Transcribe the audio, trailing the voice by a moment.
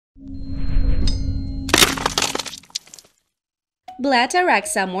Bleta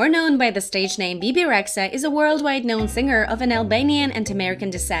Rexha, more known by the stage name Bebe Rexha, is a worldwide known singer of an Albanian and American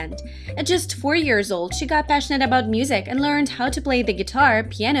descent. At just 4 years old, she got passionate about music and learned how to play the guitar,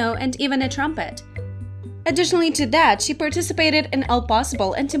 piano, and even a trumpet. Additionally to that, she participated in all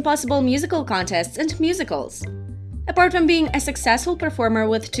possible and impossible musical contests and musicals. Apart from being a successful performer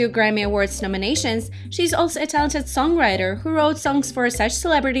with 2 Grammy Awards nominations, she's also a talented songwriter who wrote songs for such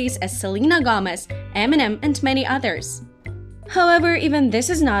celebrities as Selena Gomez, Eminem, and many others. However, even this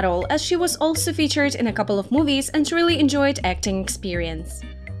is not all, as she was also featured in a couple of movies and really enjoyed acting experience.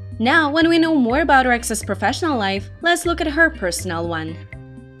 Now, when we know more about Rexha's professional life, let's look at her personal one.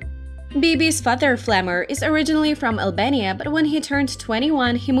 Bebe's father, Flamur, is originally from Albania, but when he turned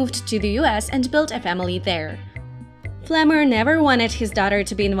 21, he moved to the US and built a family there. Flamur never wanted his daughter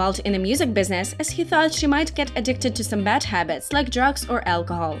to be involved in the music business, as he thought she might get addicted to some bad habits like drugs or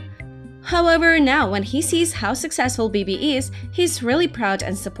alcohol. However, now when he sees how successful Bebe is, he's really proud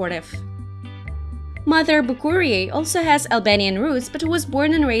and supportive. Mother Bukurie also has Albanian roots but was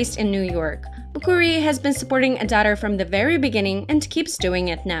born and raised in New York. Bukurie has been supporting a daughter from the very beginning and keeps doing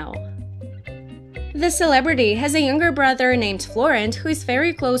it now. The celebrity has a younger brother named Florent who is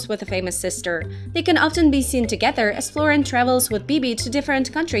very close with a famous sister. They can often be seen together as Florent travels with Bebe to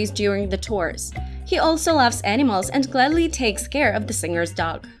different countries during the tours. He also loves animals and gladly takes care of the singer's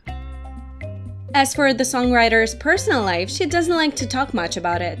dog. As for the songwriter's personal life, she doesn't like to talk much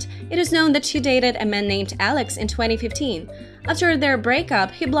about it. It is known that she dated a man named Alex in 2015. After their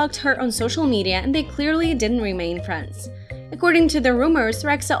breakup, he blocked her on social media and they clearly didn't remain friends. According to the rumors,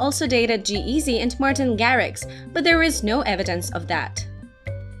 Rexha also dated G-Eazy and Martin Garrix, but there is no evidence of that.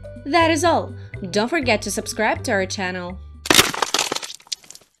 That is all. Don't forget to subscribe to our channel.